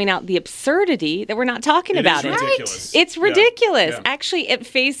can point out the absurdity that we're not talking about it. Ridiculous. It's ridiculous. Yeah. Actually, at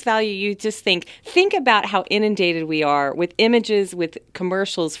face value, you just think about how inundated we are with images, with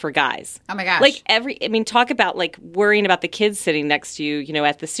commercials for guys. Oh my gosh. Like talk about like worrying about the kids sitting next to you,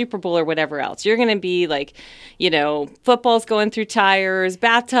 at the Super Bowl or whatever else. You're going to be like, football's going through tires,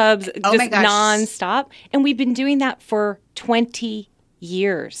 bathtubs, just nonstop. And we've been doing that for 20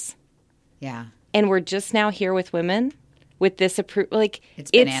 years. Yeah. And we're just now here with women with this approval. Like, it's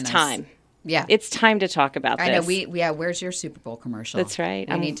time. Yeah. It's time to talk about this. I know. Where's your Super Bowl commercial? That's right.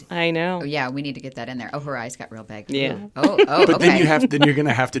 I know. Oh, yeah, we need to get that in there. Oh, her eyes got real big. Yeah. Ooh. Oh, but okay. then you're going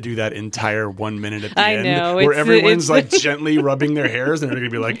to have to do that entire 1 minute at the end know. where everyone's like gently rubbing their hairs and they're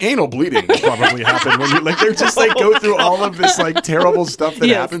going to be like, anal bleeding will probably happen when you they're just like go through all of this like terrible stuff that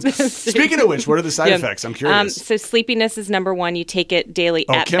happens. Speaking of which, what are the side effects? I'm curious. So sleepiness is number one. You take it daily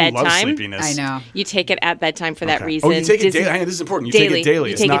at Kim bedtime. Loves sleepiness. I know. You take it at bedtime for that reason. Oh, you take it daily. This is important. You take it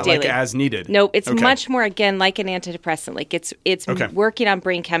daily. It's not like as needed. No, it's much more, again, like an antidepressant. Like it's working on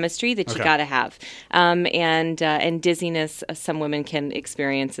brain chemistry that you got to have. And dizziness, some women can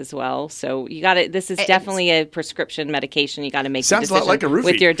experience as well. So you got to. This is definitely a prescription medication. You got to make sounds the decision a lot like a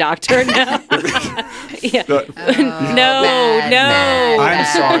roofie. with your doctor. No, I'm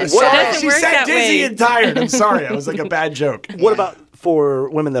sorry. Well, she said dizzy and tired. I'm sorry. It was like a bad joke. What about for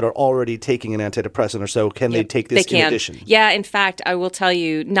women that are already taking an antidepressant or so? Can they take this in addition? Yeah, in fact, I will tell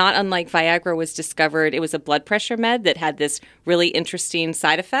you, not unlike Viagra was discovered, it was a blood pressure med that had this really interesting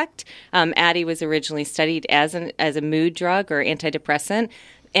side effect. Addie was originally studied as a mood drug or antidepressant.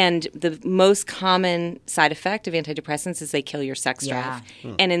 And the most common side effect of antidepressants is they kill your sex drive.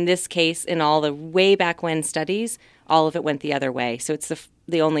 And in this case, in all the way back when studies, all of it went the other way. So it's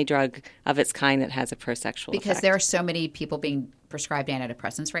the only drug of its kind that has a prosexual because effect. There are so many people being prescribed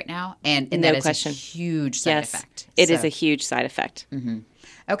antidepressants right now, and no that is question. A huge side effect. It is a huge side effect. Mm-hmm.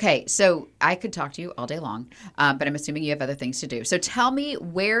 Okay, so I could talk to you all day long, but I'm assuming you have other things to do. So tell me,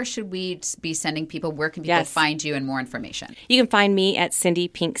 where should we be sending people? Where can people find you and more information? You can find me at Cindy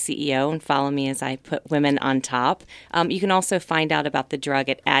Pink CEO and follow me as I put women on top. You can also find out about the drug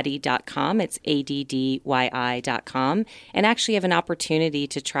at Addyi.com. It's ADDYI.com. And actually have an opportunity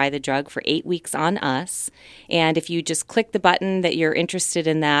to try the drug for 8 weeks on us. And if you just click the button that you're interested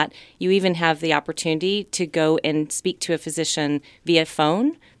in that, you even have the opportunity to go and speak to a physician via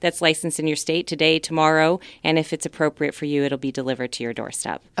phone that's licensed in your state today, tomorrow, and if it's appropriate for you, it'll be delivered to your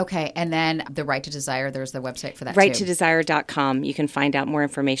doorstep. Okay, and then the Right to Desire, there's the website for that RightToDesire.com. You can find out more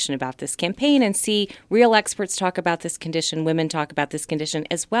information about this campaign and see real experts talk about this condition, women talk about this condition,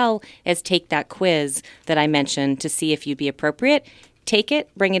 as well as take that quiz that I mentioned to see if you'd be appropriate. take it,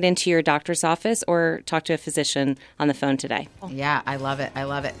 bring it into your doctor's office, or talk to a physician on the phone today. Yeah, I love it. I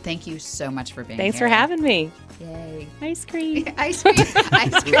love it. Thank you so much for being Thanks here. for having me. Yay. Ice cream. Ice cream.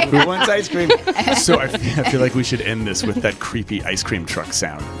 Ice cream. Who wants ice cream? So I feel like we should end this with that creepy ice cream truck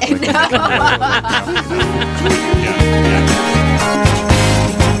sound. Like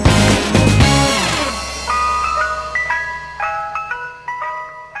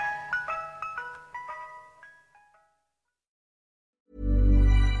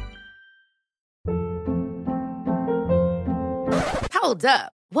Hold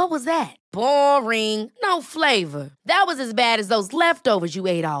up. What was that? Boring. No flavor. That was as bad as those leftovers you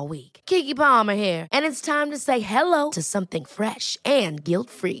ate all week. Keke Palmer here, and it's time to say hello to something fresh and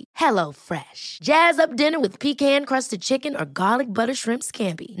guilt-free. Hello Fresh. Jazz up dinner with pecan-crusted chicken or garlic butter shrimp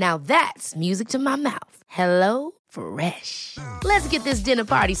scampi. Now that's music to my mouth. Hello Fresh. Let's get this dinner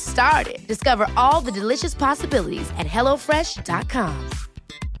party started. Discover all the delicious possibilities at hellofresh.com.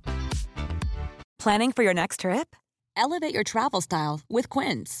 Planning for your next trip? Elevate your travel style with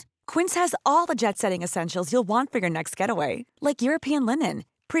Quince. Quince has all the jet-setting essentials you'll want for your next getaway, like European linen,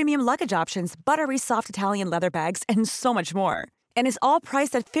 premium luggage options, buttery soft Italian leather bags, and so much more. And is all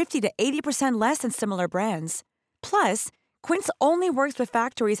priced at 50 to 80% less than similar brands. Plus, Quince only works with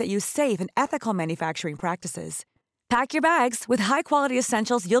factories that use safe and ethical manufacturing practices. Pack your bags with high-quality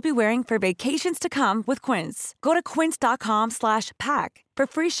essentials you'll be wearing for vacations to come with Quince. Go to quince.com/pack for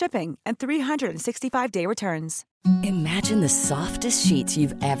free shipping and 365-day returns. Imagine the softest sheets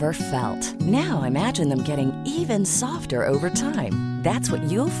you've ever felt. Now imagine them getting even softer over time. That's what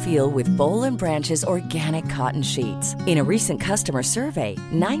you'll feel with Boll & Branch's organic cotton sheets. In a recent customer survey,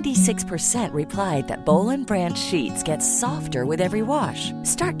 96% replied that Boll & Branch sheets get softer with every wash.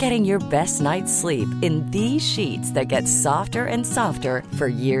 Start getting your best night's sleep in these sheets that get softer and softer for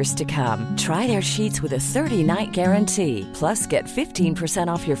years to come. Try their sheets with a 30-night guarantee. Plus, get 15%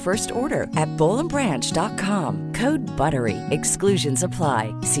 off your first order at bollandbranch.com. Code BUTTERY. Exclusions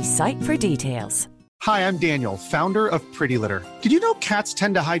apply. See site for details. Hi, I'm Daniel, founder of Pretty Litter. Did you know cats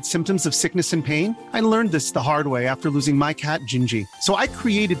tend to hide symptoms of sickness and pain? I learned this the hard way after losing my cat, Gingy. So I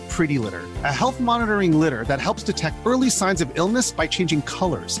created Pretty Litter, a health monitoring litter that helps detect early signs of illness by changing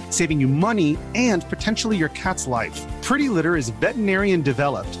colors, saving you money and potentially your cat's life. Pretty Litter is veterinarian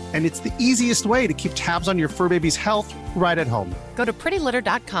developed, and it's the easiest way to keep tabs on your fur baby's health right at home. Go to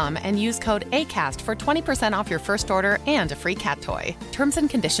prettylitter.com and use code ACAST for 20% off your first order and a free cat toy. Terms and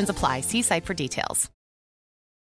conditions apply. See site for details.